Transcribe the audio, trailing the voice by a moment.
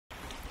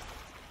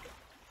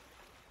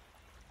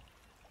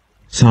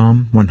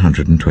Psalm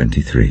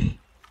 123.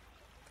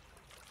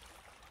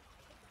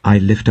 I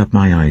lift up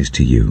my eyes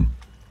to you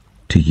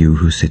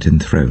who sit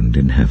enthroned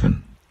in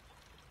heaven.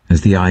 As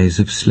the eyes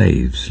of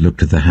slaves look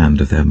to the hand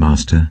of their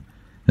master,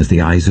 as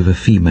the eyes of a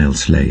female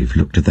slave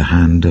look to the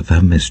hand of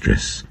her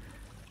mistress,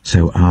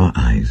 so our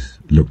eyes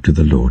look to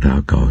the Lord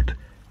our God,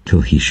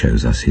 till he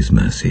shows us his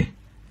mercy.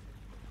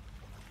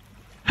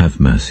 Have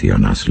mercy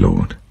on us,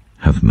 Lord,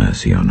 have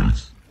mercy on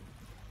us.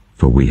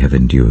 For we have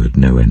endured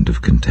no end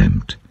of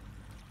contempt.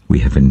 We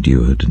have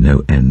endured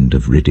no end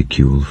of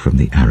ridicule from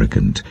the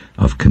arrogant,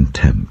 of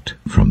contempt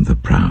from the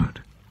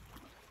proud.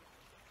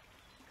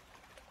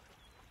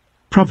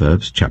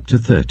 Proverbs chapter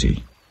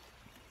 30.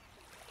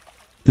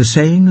 The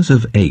sayings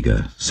of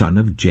Agur, son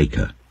of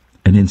Jacob,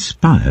 an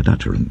inspired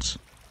utterance.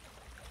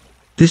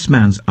 This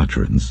man's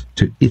utterance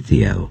to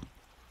Ithiel.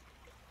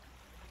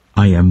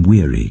 I am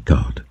weary,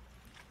 God,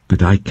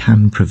 but I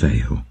can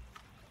prevail.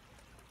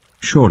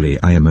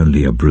 Surely I am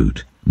only a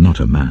brute, not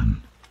a man.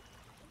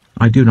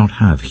 I do not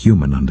have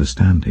human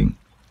understanding.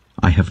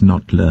 I have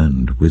not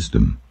learned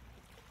wisdom,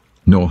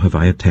 nor have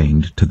I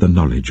attained to the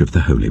knowledge of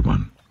the Holy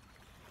One.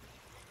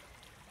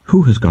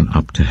 Who has gone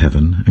up to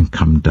heaven and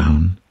come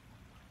down?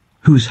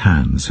 Whose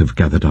hands have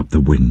gathered up the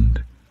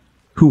wind?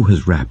 Who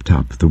has wrapped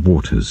up the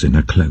waters in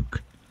a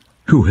cloak?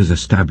 Who has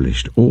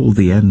established all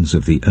the ends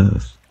of the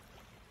earth?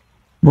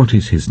 What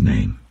is his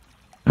name?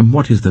 And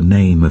what is the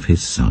name of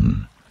his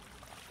son?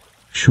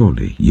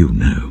 Surely you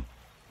know.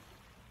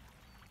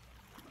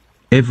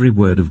 Every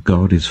word of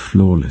God is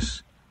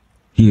flawless.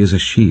 He is a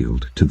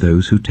shield to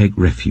those who take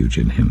refuge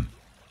in him.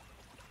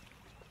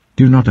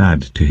 Do not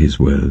add to his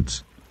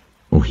words,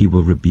 or he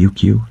will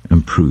rebuke you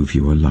and prove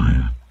you a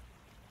liar.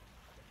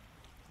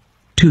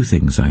 2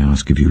 things I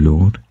ask of you,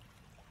 Lord.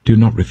 Do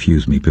not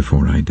refuse me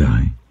before I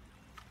die.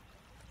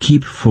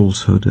 Keep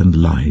falsehood and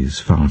lies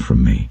far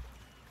from me.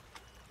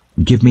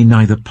 Give me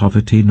neither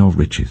poverty nor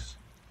riches,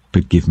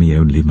 but give me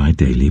only my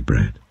daily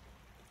bread.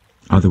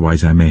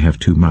 Otherwise I may have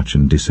too much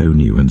and disown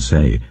you and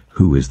say,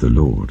 Who is the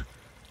Lord?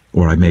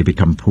 Or I may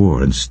become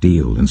poor and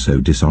steal and so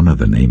dishonor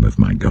the name of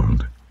my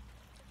God.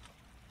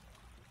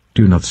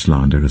 Do not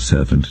slander a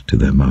servant to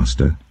their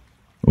master,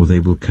 or they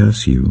will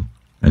curse you,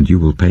 and you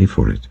will pay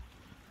for it.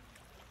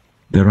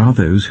 There are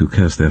those who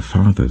curse their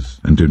fathers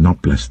and do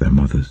not bless their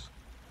mothers,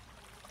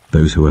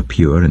 those who are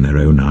pure in their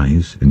own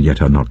eyes and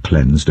yet are not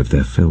cleansed of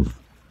their filth,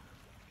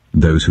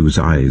 those whose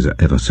eyes are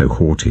ever so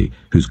haughty,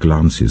 whose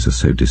glances are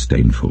so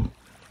disdainful,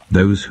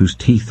 those whose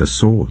teeth are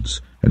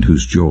swords and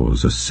whose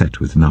jaws are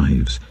set with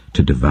knives,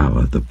 to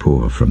devour the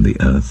poor from the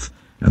earth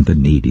and the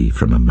needy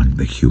from among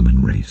the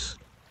human race.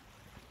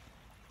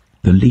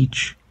 The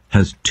leech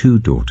has 2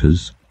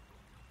 daughters.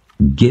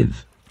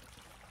 Give,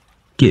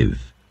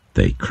 give,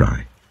 they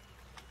cry.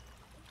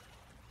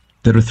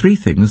 There are 3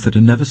 things that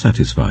are never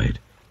satisfied,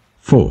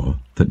 4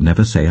 that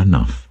never say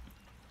enough.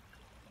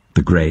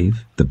 The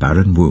grave, the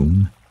barren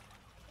womb,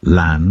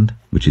 land,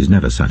 which is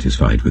never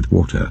satisfied with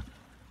water,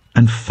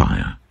 and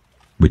fire,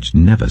 which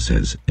never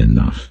says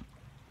enough.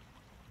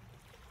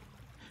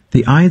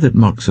 The eye that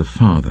mocks a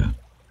father,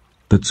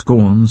 that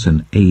scorns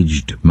an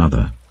aged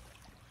mother,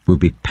 will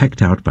be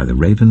pecked out by the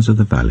ravens of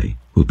the valley,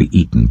 will be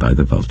eaten by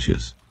the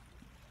vultures.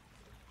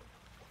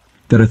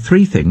 There are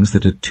 3 things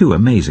that are too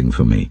amazing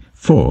for me,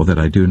 4 that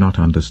I do not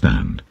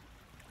understand.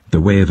 The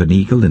way of an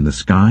eagle in the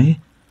sky,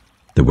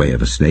 the way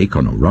of a snake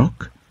on a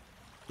rock,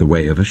 the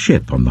way of a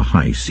ship on the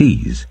high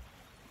seas,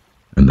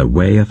 and the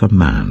way of a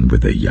man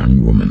with a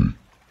young woman.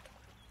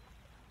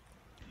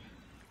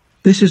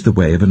 This is the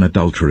way of an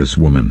adulterous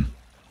woman.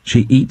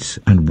 She eats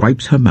and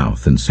wipes her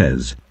mouth and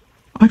says,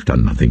 I've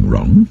done nothing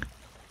wrong.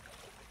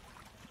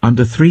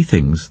 Under 3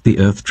 things the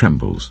earth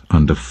trembles,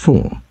 under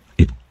 4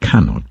 it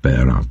cannot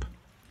bear up.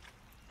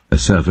 A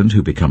servant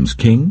who becomes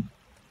king,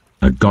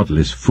 a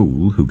godless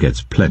fool who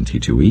gets plenty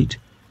to eat,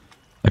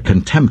 a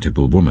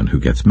contemptible woman who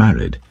gets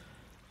married,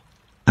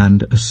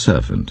 and a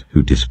servant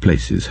who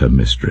displaces her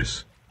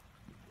mistress.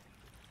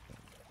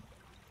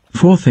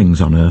 4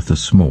 things on earth are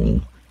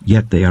small,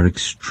 yet they are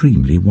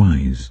extremely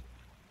wise.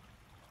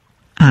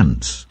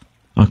 Ants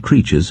are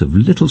creatures of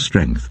little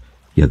strength,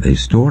 yet they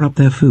store up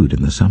their food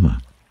in the summer.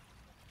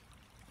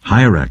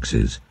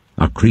 Hyraxes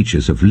are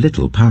creatures of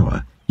little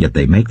power, yet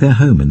they make their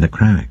home in the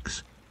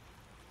crags.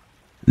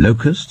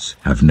 Locusts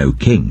have no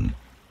king,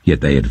 yet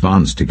they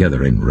advance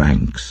together in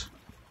ranks.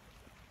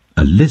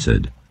 A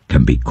lizard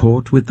can be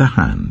caught with the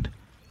hand,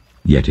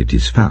 yet it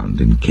is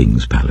found in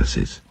kings'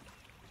 palaces.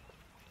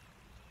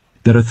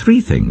 There are 3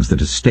 things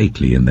that are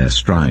stately in their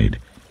stride,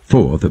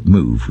 4 that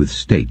move with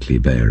stately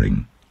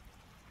bearing.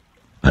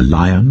 A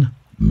lion,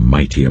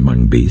 mighty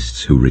among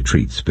beasts, who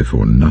retreats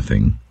before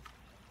nothing,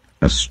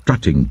 a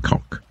strutting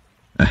cock,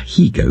 a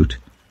he-goat,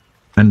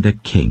 and a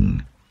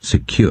king,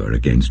 secure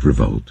against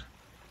revolt.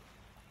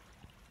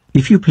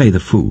 If you play the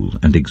fool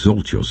and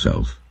exalt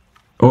yourself,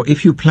 or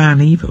if you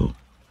plan evil,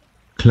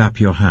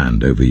 clap your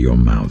hand over your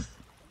mouth.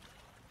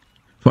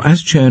 For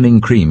as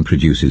churning cream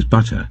produces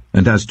butter,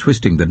 and as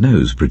twisting the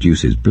nose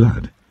produces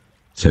blood,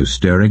 so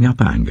stirring up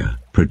anger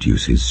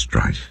produces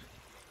strife.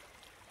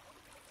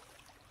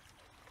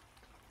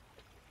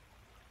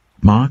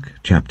 Mark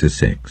chapter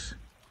 6.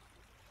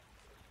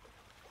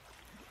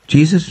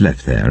 Jesus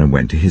left there and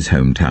went to his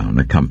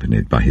hometown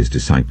accompanied by his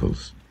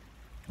disciples.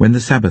 When the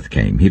Sabbath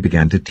came, he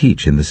began to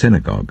teach in the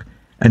synagogue,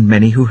 and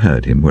many who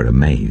heard him were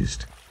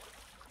amazed.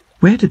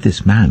 "Where did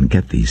this man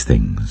get these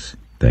things?"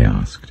 they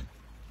asked.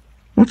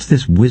 "What's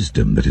this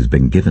wisdom that has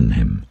been given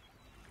him?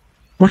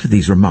 What are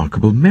these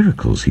remarkable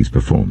miracles he's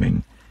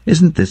performing?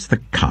 Isn't this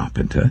the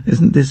carpenter?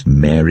 Isn't this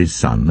Mary's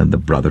son and the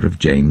brother of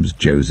James,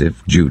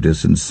 Joseph,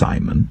 Judas, and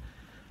Simon?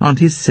 Aren't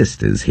his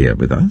sisters here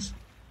with us?"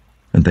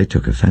 And they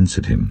took offense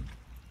at him.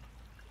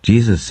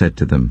 Jesus said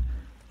to them,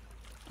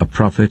 "A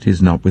prophet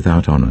is not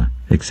without honor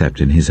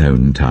except in his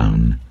own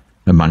town,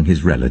 among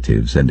his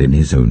relatives, and in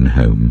his own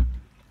home."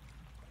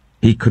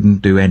 He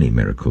couldn't do any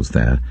miracles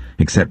there,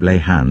 except lay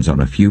hands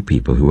on a few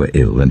people who were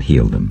ill and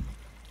heal them.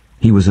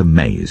 He was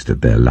amazed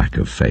at their lack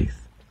of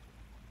faith.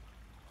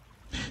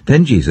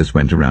 Then Jesus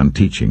went around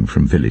teaching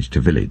from village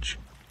to village.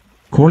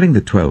 Calling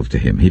the 12 to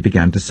him, he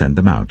began to send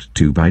them out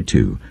 2 by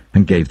 2,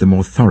 and gave them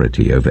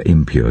authority over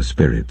impure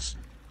spirits.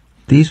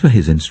 These were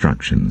his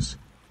instructions.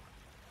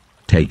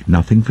 "Take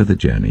nothing for the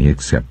journey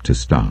except a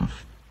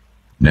staff.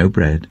 No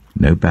bread,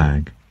 no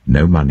bag,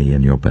 no money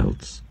in your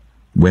belts.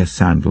 Wear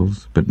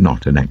sandals, but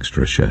not an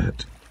extra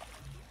shirt.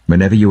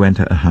 Whenever you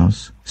enter a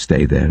house,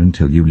 stay there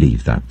until you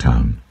leave that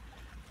town.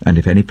 And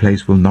if any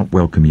place will not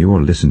welcome you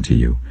or listen to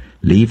you,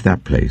 leave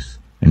that place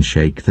and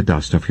shake the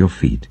dust off your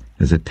feet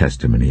as a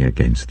testimony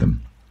against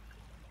them."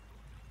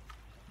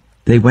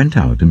 They went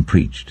out and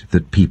preached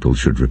that people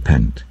should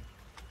repent.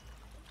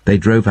 They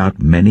drove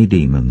out many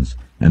demons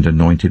and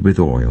anointed with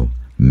oil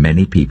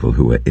many people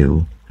who were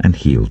ill and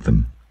healed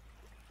them.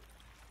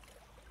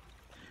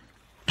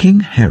 King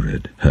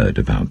Herod heard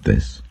about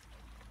this,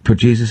 for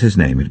Jesus'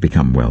 name had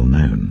become well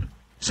known.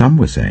 Some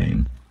were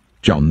saying,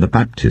 "John the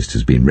Baptist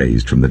has been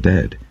raised from the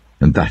dead,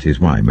 and that is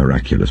why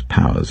miraculous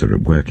powers are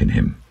at work in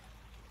him."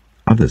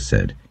 Others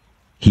said,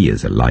 "He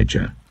is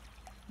Elijah,"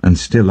 and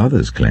still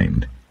others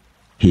claimed,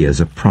 "He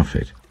is a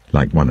prophet,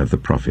 like one of the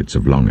prophets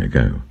of long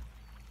ago."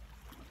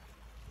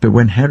 But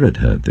when Herod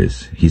heard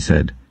this, he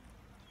said,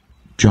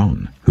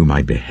 "John, whom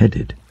I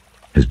beheaded,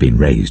 has been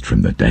raised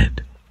from the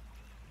dead."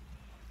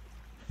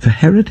 For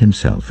Herod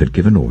himself had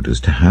given orders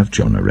to have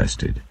John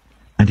arrested,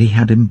 and he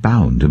had him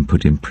bound and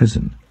put in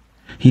prison.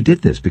 He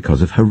did this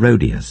because of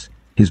Herodias,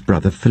 his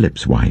brother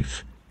Philip's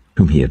wife,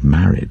 whom he had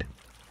married.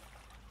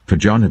 For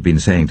John had been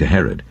saying to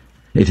Herod,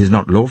 "It is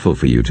not lawful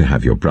for you to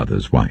have your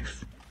brother's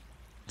wife."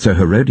 So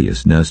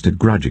Herodias nursed a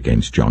grudge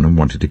against John and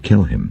wanted to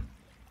kill him.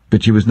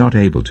 But she was not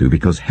able to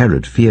because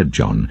Herod feared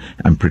John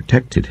and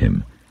protected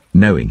him,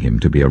 knowing him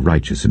to be a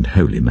righteous and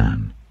holy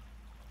man.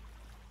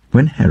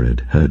 When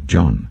Herod heard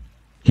John,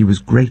 he was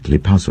greatly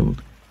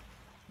puzzled,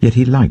 yet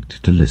he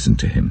liked to listen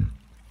to him.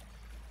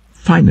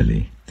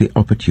 Finally, the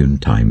opportune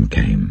time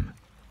came.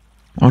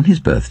 On his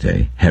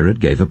birthday, Herod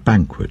gave a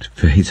banquet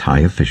for his high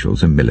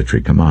officials and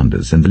military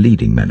commanders and the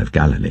leading men of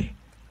Galilee.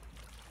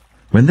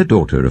 When the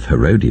daughter of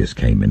Herodias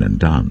came in and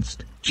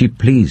danced, she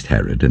pleased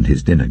Herod and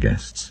his dinner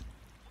guests.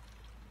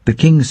 The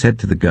king said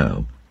to the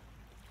girl,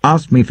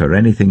 "Ask me for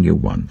anything you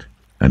want,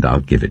 and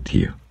I'll give it to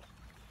you."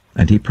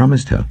 And he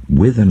promised her,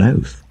 with an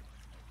oath,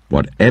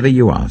 "Whatever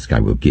you ask I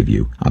will give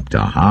you, up to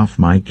half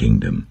my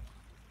kingdom."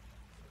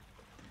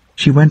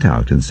 She went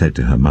out and said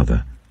to her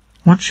mother,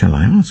 "What shall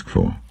I ask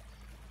for?"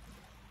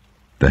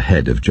 "The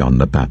head of John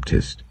the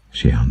Baptist,"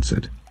 she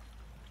answered.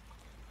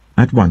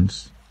 At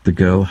once the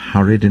girl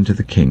hurried into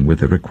the king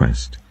with a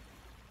request.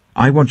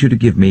 "I want you to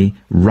give me,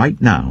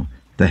 right now,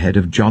 the head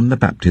of John the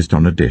Baptist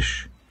on a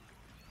dish."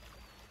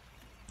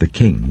 The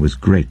king was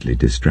greatly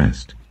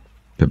distressed,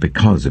 but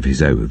because of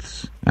his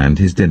oaths and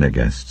his dinner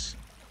guests,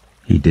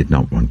 he did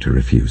not want to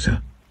refuse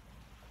her.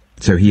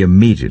 So he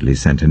immediately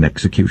sent an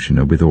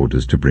executioner with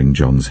orders to bring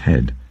John's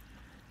head.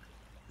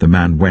 The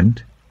man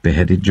went,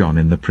 beheaded John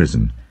in the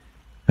prison,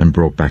 and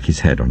brought back his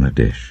head on a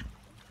dish.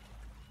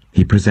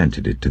 He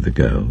presented it to the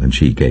girl, and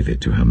she gave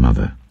it to her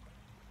mother.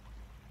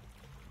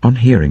 On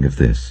hearing of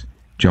this,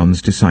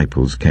 John's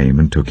disciples came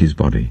and took his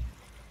body,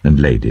 and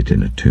laid it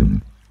in a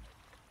tomb.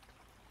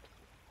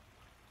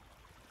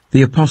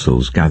 The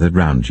apostles gathered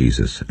round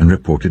Jesus and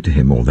reported to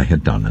him all they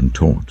had done and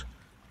taught.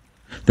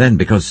 Then,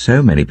 because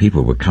so many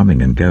people were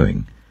coming and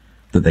going,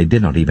 that they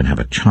did not even have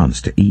a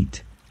chance to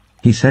eat,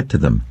 he said to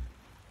them,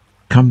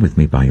 "Come with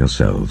me by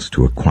yourselves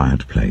to a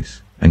quiet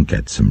place and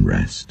get some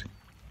rest."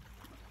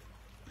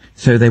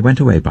 So they went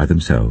away by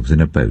themselves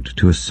in a boat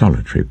to a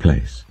solitary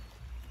place.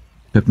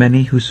 But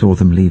many who saw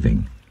them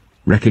leaving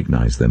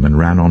recognized them and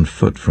ran on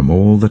foot from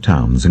all the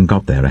towns and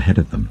got there ahead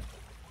of them.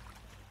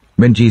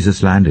 When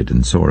Jesus landed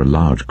and saw a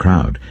large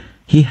crowd,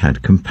 he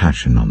had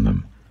compassion on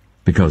them,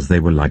 because they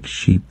were like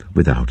sheep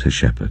without a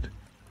shepherd.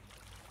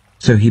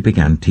 So he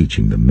began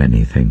teaching them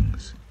many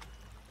things.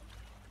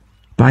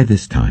 By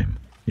this time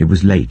it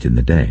was late in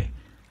the day,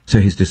 so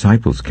his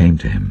disciples came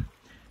to him.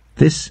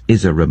 "This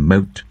is a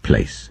remote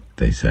place,"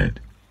 they said,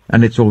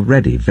 "and it's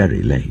already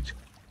very late.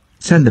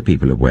 Send the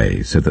people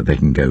away so that they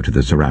can go to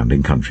the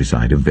surrounding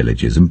countryside and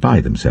villages and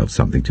buy themselves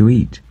something to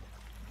eat."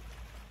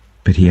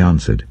 But he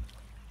answered,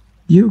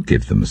 "You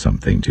give them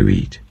something to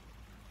eat."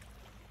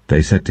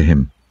 They said to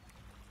him,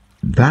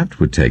 "That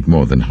would take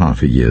more than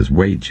half a year's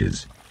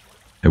wages.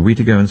 Are we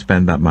to go and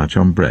spend that much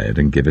on bread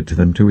and give it to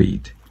them to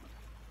eat?"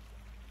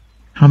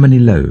 "How many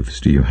loaves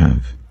do you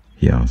have?"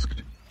 he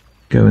asked.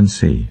 "Go and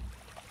see."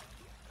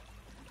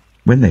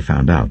 When they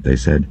found out, they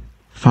said,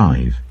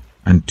 5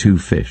 and 2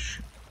 fish.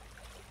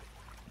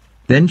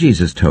 Then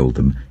Jesus told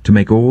them to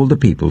make all the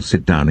people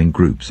sit down in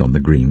groups on the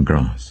green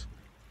grass.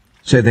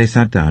 So they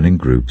sat down in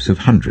groups of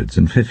hundreds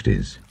and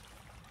fifties.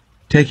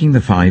 Taking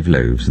the 5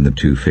 loaves and the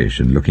 2 fish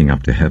and looking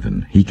up to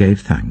heaven, he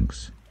gave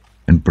thanks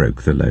and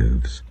broke the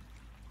loaves.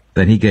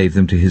 Then he gave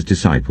them to his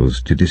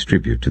disciples to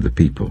distribute to the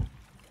people.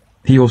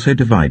 He also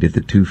divided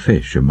the 2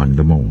 fish among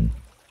them all.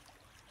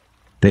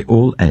 They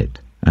all ate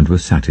and were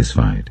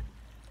satisfied,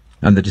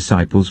 and the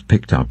disciples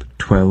picked up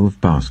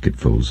 12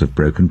 basketfuls of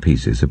broken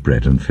pieces of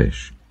bread and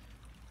fish.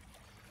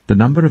 The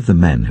number of the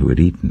men who had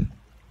eaten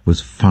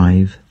was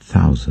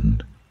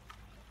 5,000.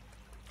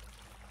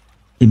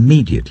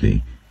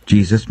 Immediately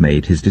Jesus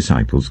made his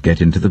disciples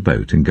get into the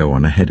boat and go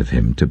on ahead of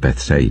him to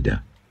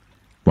Bethsaida,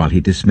 while he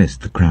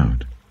dismissed the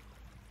crowd.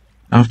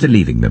 After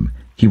leaving them,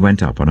 he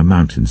went up on a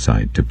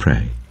mountainside to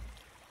pray.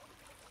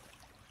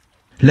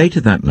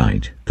 Later that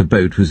night, the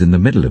boat was in the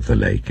middle of the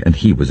lake, and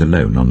he was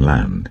alone on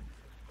land.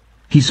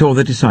 He saw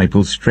the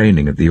disciples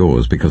straining at the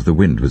oars because the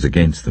wind was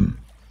against them.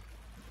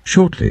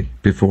 Shortly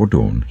before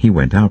dawn, he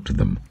went out to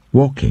them,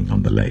 walking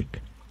on the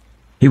lake.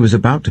 He was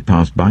about to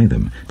pass by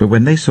them, but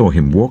when they saw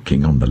him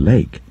walking on the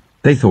lake,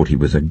 they thought he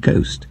was a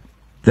ghost.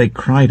 They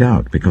cried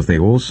out because they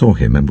all saw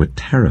him and were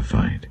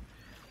terrified.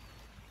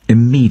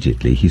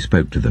 Immediately he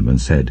spoke to them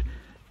and said,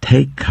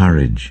 "Take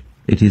courage,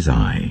 it is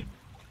I.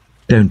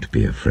 Don't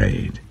be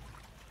afraid."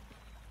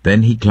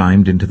 Then he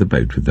climbed into the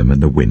boat with them,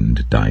 and the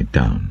wind died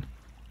down.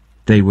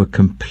 They were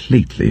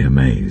completely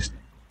amazed,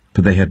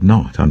 for they had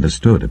not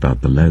understood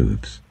about the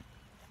loaves.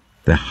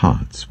 Their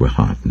hearts were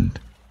hardened.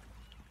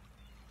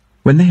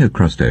 When they had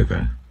crossed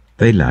over,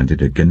 they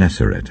landed at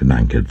Gennesaret and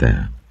anchored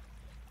there.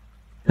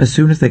 As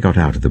soon as they got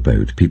out of the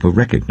boat, people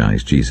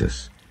recognized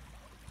Jesus.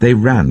 They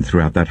ran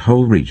throughout that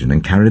whole region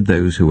and carried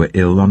those who were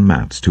ill on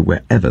mats to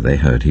wherever they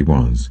heard he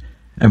was.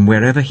 And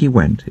wherever he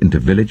went, into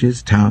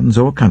villages, towns,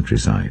 or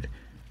countryside,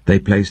 they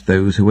placed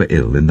those who were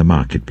ill in the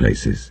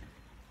marketplaces.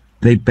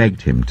 They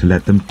begged him to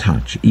let them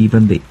touch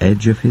even the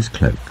edge of his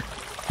cloak,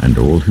 and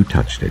all who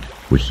touched it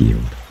were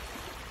healed.